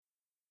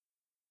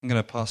I'm going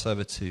to pass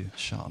over to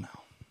Shah now.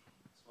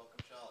 Welcome,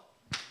 Shah.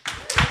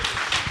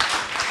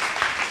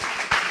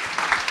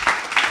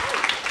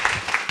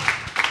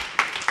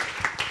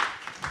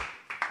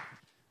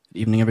 Good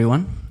evening,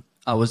 everyone.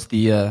 I was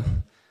the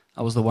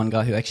one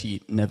guy who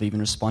actually never even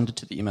responded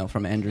to the email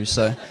from Andrew,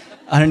 so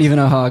I don't even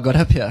know how I got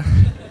up here.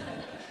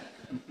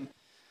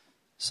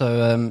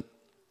 So,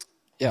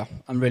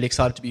 I'm really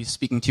excited to be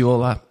speaking to you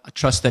all. I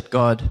trust that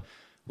God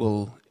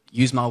will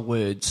use my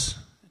words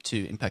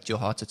to impact your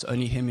hearts. It's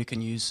only Him who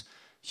can use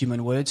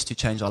human words to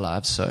change our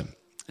lives, so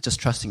just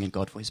trusting in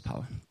God for His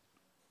power.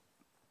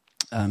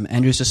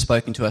 Andrew's just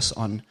spoken to us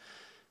on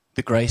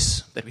the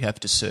grace that we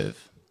have to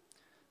serve.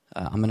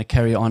 I'm going to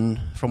carry on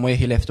from where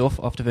he left off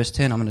after verse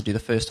 10. I'm going to do the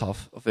first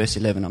half of verse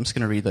 11. I'm just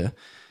going to read the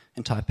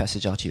entire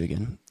passage out to you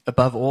again.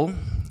 Above all,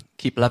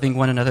 keep loving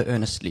one another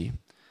earnestly,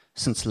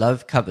 since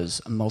love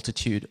covers a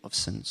multitude of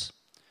sins.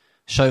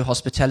 Show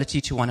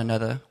hospitality to one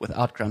another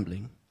without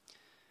grumbling.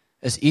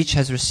 As each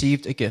has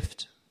received a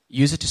gift,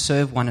 use it to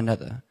serve one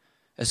another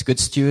as good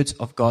stewards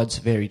of God's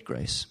varied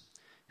grace.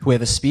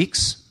 Whoever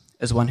speaks,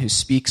 as one who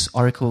speaks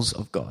oracles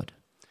of God.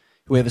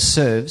 Whoever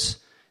serves,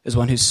 as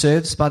one who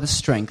serves by the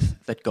strength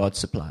that God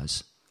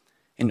supplies,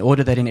 in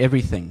order that in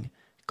everything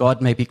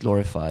God may be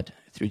glorified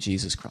through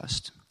Jesus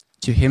Christ.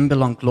 To Him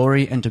belong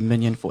glory and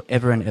dominion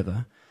forever and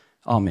ever.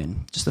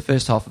 Amen. Just the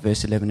first half of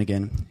verse 11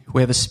 again.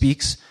 Whoever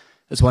speaks,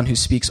 as one who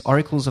speaks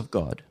oracles of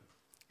God.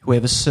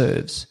 Whoever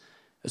serves,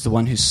 as the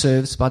one who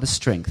serves by the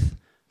strength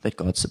that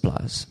God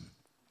supplies.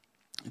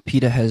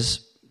 Peter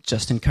has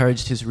just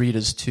encouraged his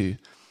readers to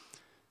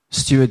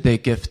steward their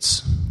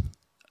gifts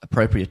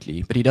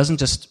appropriately, but he doesn't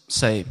just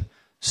say,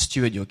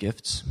 steward your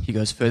gifts. He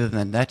goes further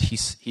than that.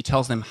 He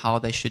tells them how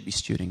they should be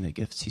stewarding their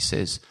gifts. He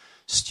says,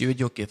 steward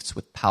your gifts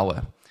with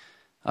power.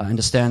 I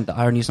understand the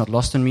irony is not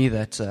lost on me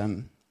that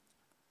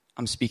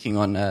I'm speaking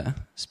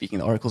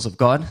the oracles of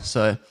God,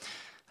 so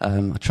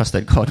I trust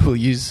that God will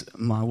use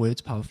my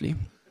words powerfully.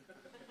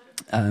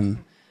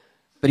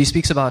 But he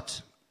speaks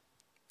about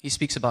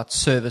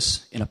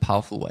service in a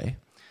powerful way.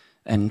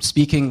 And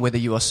speaking, whether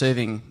you are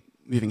serving,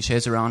 moving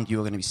chairs around, you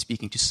are going to be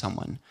speaking to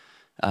someone.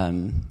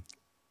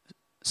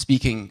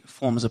 Speaking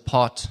forms a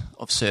part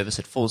of service.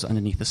 It falls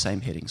underneath the same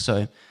heading.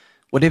 So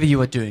whatever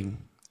you are doing,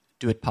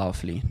 do it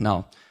powerfully.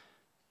 Now,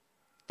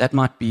 that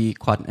might be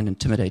quite an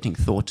intimidating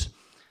thought.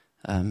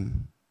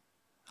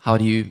 How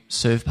do you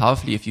serve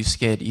powerfully if you're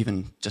scared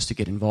even just to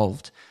get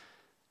involved?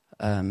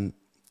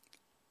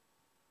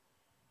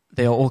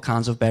 There are all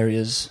kinds of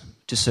barriers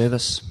to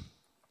service.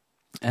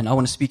 And I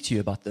want to speak to you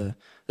about the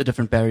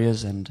different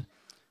barriers and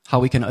how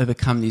we can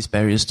overcome these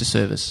barriers to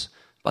service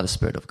by the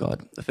Spirit of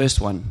God. The first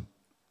one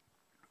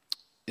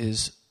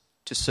is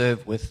to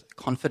serve with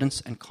confidence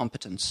and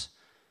competence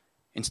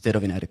instead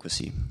of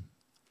inadequacy.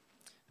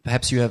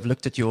 Perhaps you have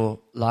looked at your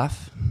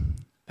life.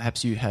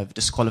 Perhaps you have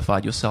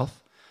disqualified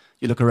yourself.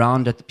 You look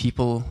around at the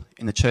people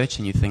in the church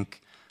and you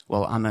think,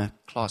 well, I'm a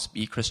Class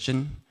B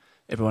Christian.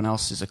 Everyone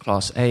else is a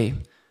Class A.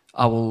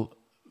 I will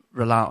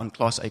rely on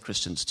Class A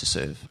Christians to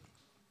serve.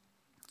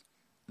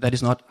 That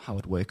is not how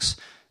it works.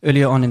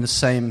 Earlier on in the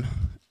same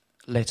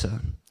letter,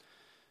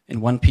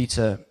 in 1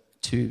 Peter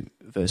 2,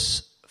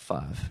 verse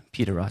 5,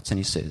 Peter writes and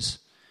he says,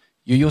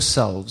 you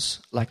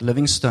yourselves, like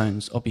living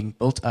stones, are being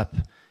built up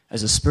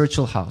as a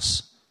spiritual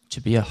house to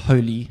be a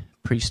holy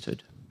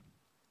priesthood.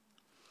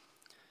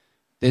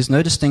 There's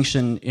no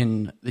distinction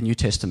in the New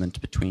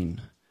Testament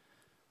between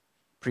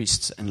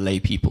priests and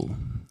lay people.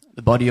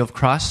 The body of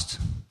Christ,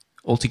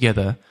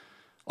 altogether,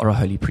 are a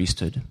holy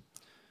priesthood.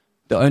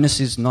 The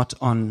onus is not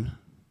on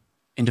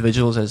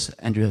individuals, as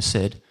Andrew has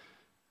said,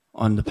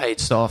 on the paid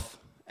staff,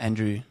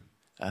 Andrew,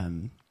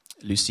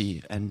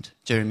 Lucy, and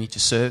Jeremy to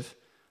serve.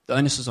 The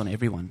onus is on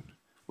everyone.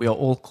 We are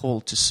all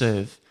called to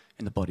serve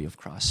in the body of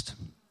Christ.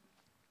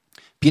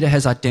 Peter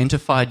has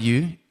identified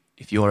you,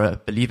 if you're a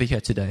believer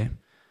here today,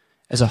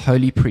 as a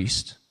holy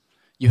priest.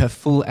 You have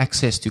full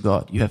access to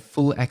God. You have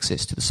full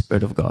access to the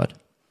Spirit of God.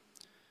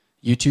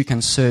 You too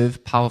can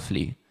serve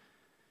powerfully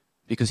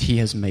because He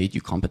has made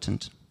you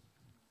competent.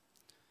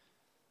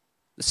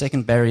 The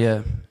second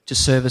barrier to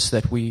service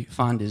that we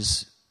find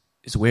is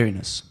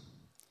weariness.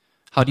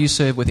 How do you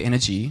serve with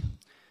energy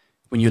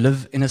when you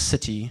live in a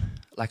city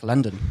like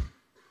London?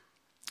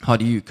 How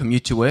do you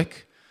commute to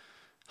work?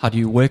 How do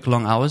you work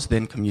long hours,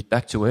 then commute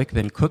back to work,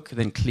 then cook,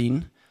 then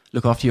clean,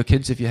 look after your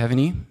kids if you have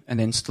any, and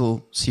then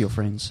still see your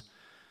friends?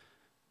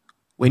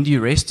 When do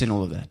you rest in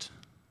all of that?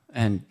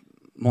 And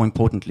more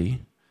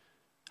importantly,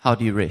 how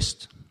do you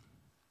rest?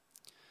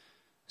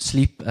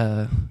 Sleep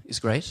is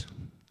great.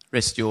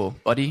 Rest your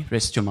body,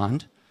 rest your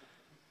mind.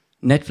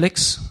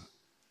 Netflix,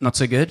 not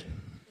so good.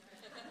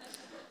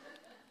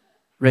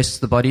 Rests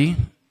the body,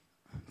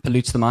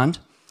 pollutes the mind.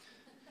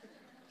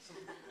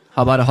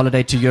 How about a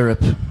holiday to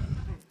Europe?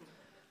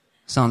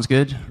 Sounds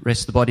good.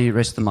 Rest the body,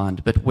 rest the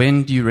mind. But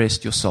when do you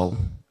rest your soul?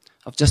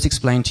 I've just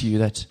explained to you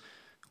that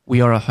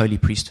we are a holy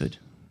priesthood.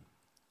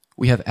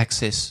 We have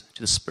access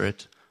to the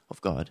Spirit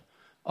of God.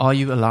 Are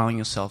you allowing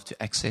yourself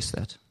to access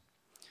that?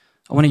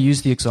 I want to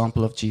use the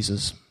example of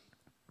Jesus.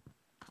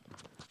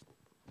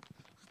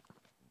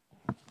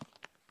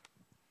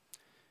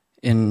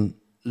 in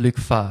Luke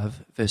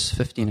 5, verse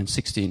 15 and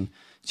 16,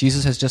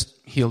 Jesus has just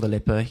healed a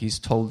leper. He's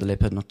told the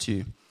leper not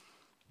to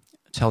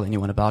tell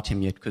anyone about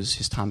him yet because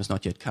his time has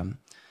not yet come.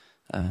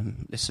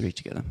 Let's read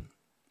together.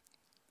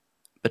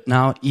 But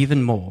now,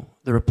 even more,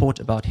 the report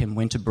about him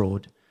went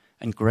abroad,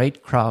 and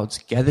great crowds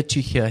gathered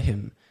to hear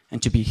him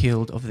and to be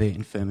healed of their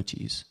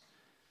infirmities.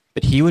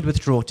 But he would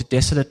withdraw to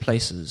desolate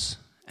places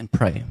and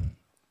pray.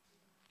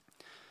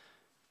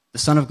 The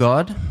Son of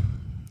God,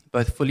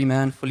 both fully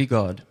man, fully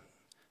God,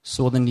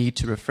 saw the need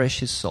to refresh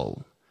his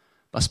soul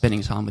by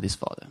spending time with his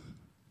Father.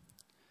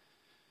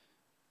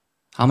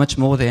 How much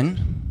more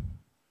then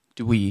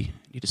do we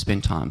need to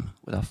spend time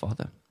with our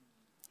Father?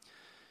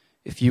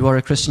 If you are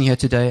a Christian here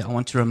today, I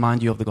want to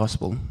remind you of the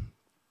gospel.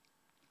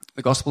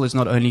 The gospel is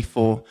not only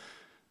for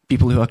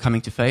people who are coming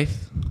to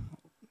faith,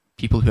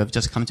 people who have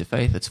just come to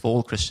faith, it's for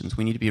all Christians.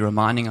 We need to be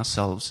reminding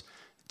ourselves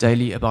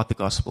daily about the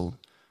gospel.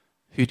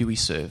 Who do we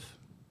serve?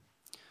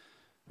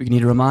 We need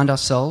to remind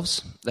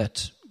ourselves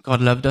that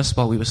God loved us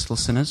while we were still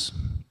sinners.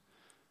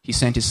 He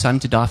sent his Son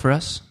to die for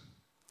us,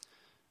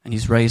 and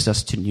he's raised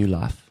us to new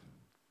life.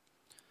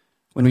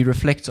 When we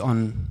reflect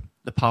on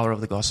the power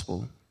of the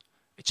gospel,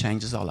 it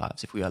changes our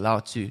lives. If we allow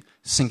it to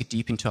sink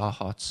deep into our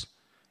hearts,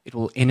 it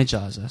will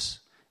energize us.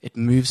 It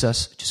moves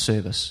us to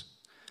service.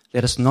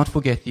 Let us not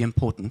forget the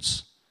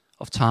importance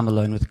of time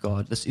alone with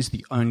God. This is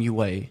the only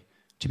way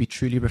to be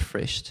truly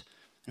refreshed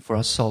and for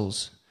our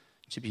souls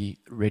to be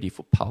ready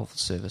for powerful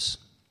service.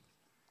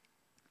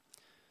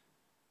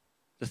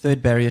 The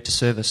third barrier to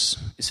service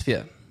is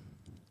fear.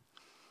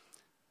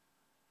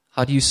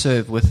 How do you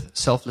serve with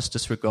selfless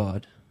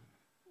disregard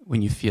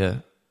when you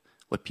fear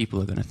what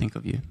people are going to think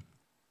of you?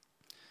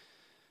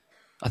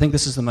 I think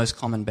this is the most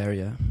common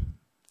barrier.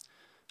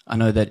 I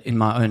know that in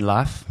my own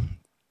life,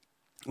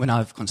 when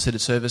I've considered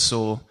service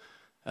or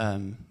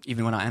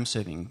even when I am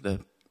serving, the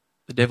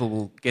devil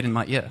will get in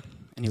my ear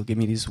and he'll give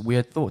me these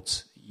weird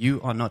thoughts.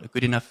 You are not a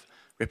good enough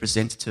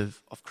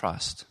representative of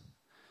Christ.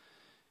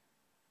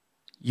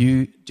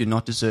 You do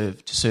not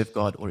deserve to serve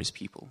God or his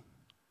people.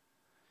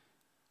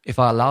 If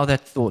I allow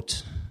that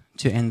thought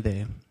to end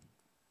there,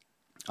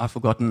 I've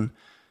forgotten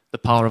the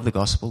power of the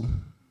gospel.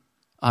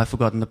 I've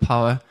forgotten the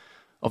power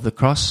of the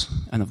cross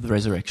and of the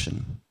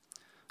resurrection.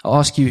 I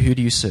ask you, who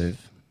do you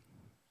serve?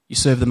 You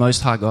serve the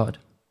Most High God.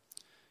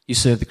 You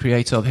serve the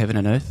Creator of heaven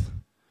and earth.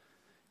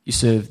 You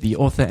serve the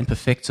author and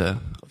perfecter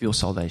of your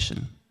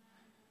salvation.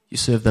 You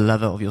serve the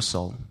lover of your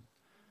soul.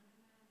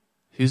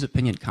 Whose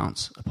opinion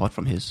counts apart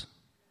from his?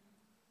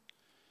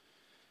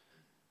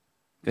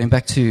 Going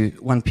back to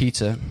 1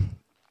 Peter,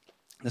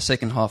 the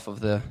second half of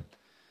the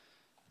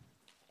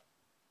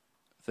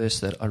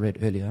verse that I read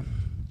earlier,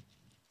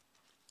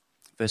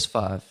 verse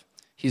 5.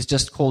 He's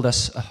just called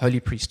us a holy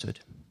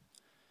priesthood.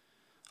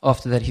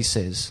 After that he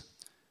says,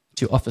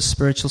 to offer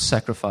spiritual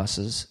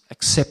sacrifices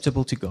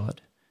acceptable to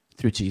God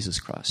through Jesus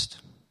Christ.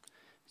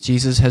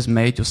 Jesus has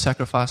made your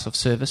sacrifice of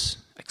service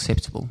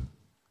acceptable.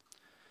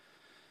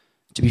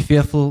 To be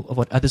fearful of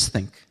what others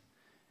think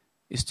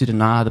is to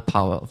deny the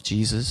power of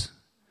Jesus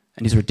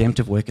and his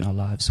redemptive work in our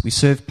lives. We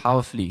serve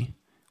powerfully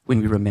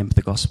when we remember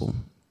the gospel.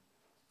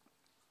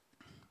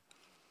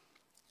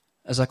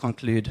 As I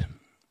conclude,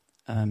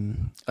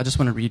 I just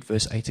want to read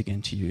verse 8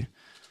 again to you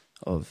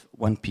of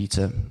 1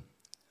 Peter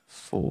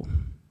 4.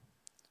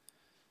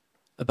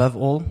 Above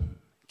all,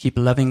 keep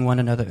loving one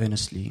another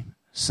earnestly,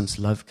 since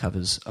love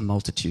covers a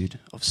multitude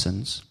of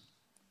sins.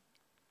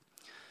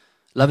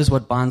 Love is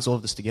what binds all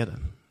of this together.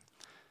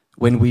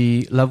 When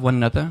we love one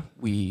another,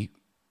 we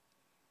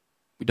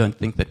don't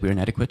think that we're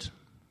inadequate.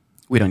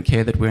 We don't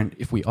care that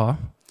if we are,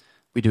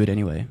 we do it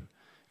anyway.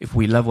 If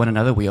we love one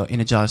another, we are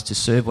energized to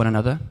serve one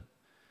another.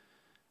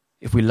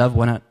 If we love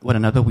one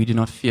another, we do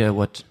not fear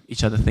what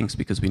each other thinks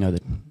because we know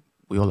that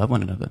we all love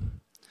one another.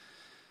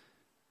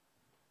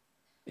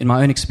 In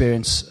my own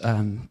experience,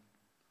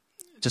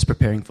 just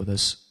preparing for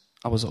this,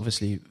 I was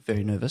obviously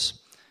very nervous.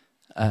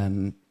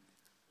 On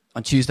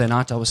Tuesday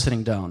night, I was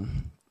sitting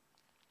down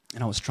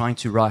and I was trying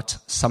to write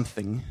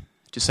something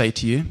to say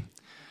to you.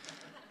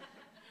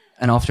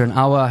 And after an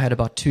hour, I had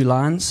about 2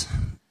 lines,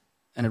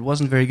 and it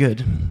wasn't very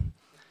good.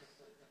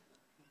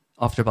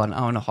 After about an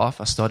hour and a half,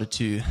 I started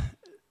to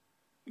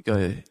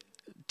go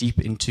deep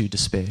into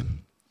despair.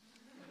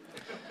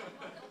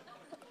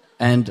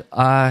 And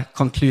I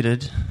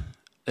concluded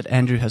that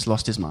Andrew has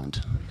lost his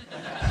mind.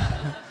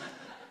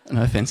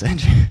 No offense,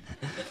 Andrew.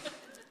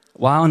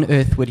 Why on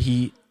earth would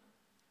he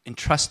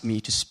entrust me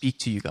to speak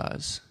to you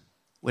guys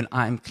when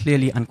I'm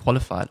clearly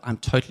unqualified? I'm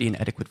totally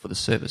inadequate for the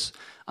service.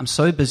 I'm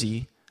so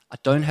busy, I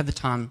don't have the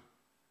time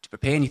to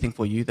prepare anything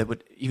for you that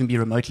would even be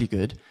remotely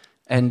good.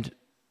 And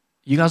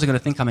you guys are going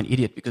to think I'm an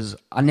idiot because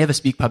I never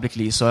speak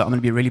publicly, so I'm going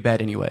to be really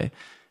bad anyway.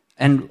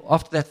 And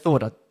after that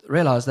thought, I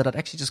realized that I'd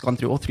actually just gone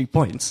through all 3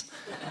 points.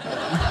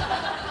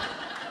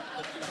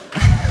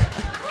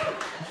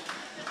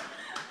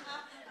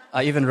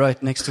 I even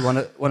wrote next to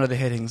one of the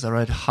headings, I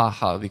wrote, ha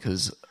ha,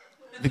 because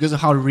of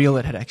how real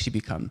it had actually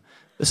become.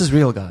 This is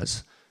real,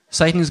 guys.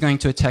 Satan is going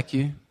to attack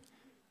you.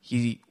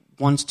 He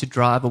wants to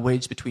drive a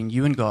wedge between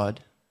you and God.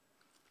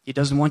 He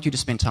doesn't want you to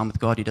spend time with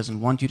God. He doesn't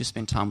want you to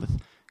spend time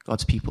with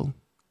God's people.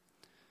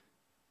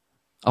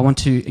 I want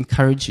to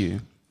encourage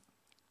you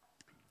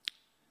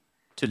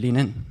to lean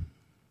in.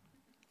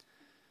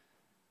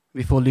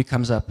 Before Luke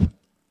comes up, I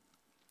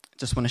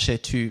just want to share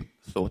two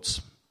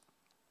thoughts.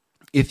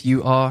 If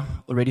you are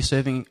already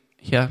serving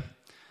here,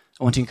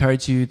 I want to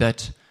encourage you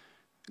that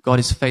God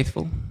is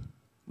faithful.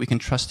 We can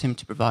trust Him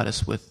to provide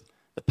us with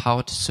the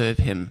power to serve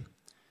Him.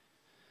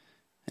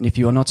 And if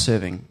you are not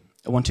serving,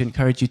 I want to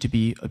encourage you to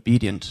be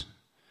obedient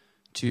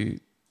to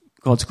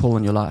God's call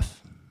in your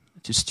life,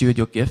 to steward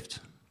your gift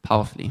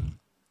powerfully.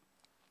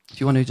 If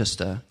you want to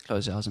just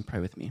close your eyes and pray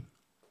with me.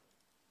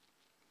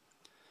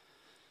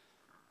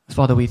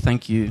 Father, we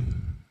thank you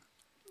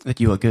that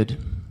you are good.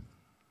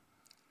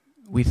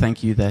 We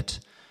thank you that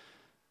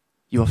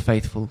you are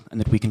faithful and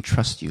that we can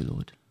trust you,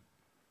 Lord.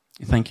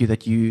 We thank you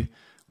that you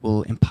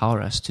will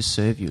empower us to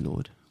serve you,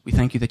 Lord. We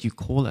thank you that you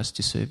call us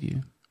to serve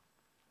you.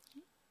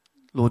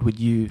 Lord, would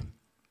you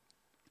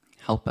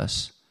help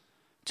us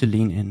to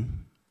lean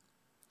in?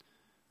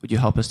 Would you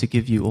help us to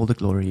give you all the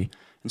glory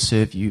and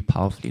serve you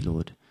powerfully,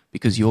 Lord,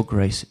 because your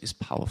grace is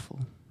powerful.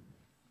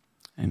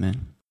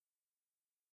 Amen.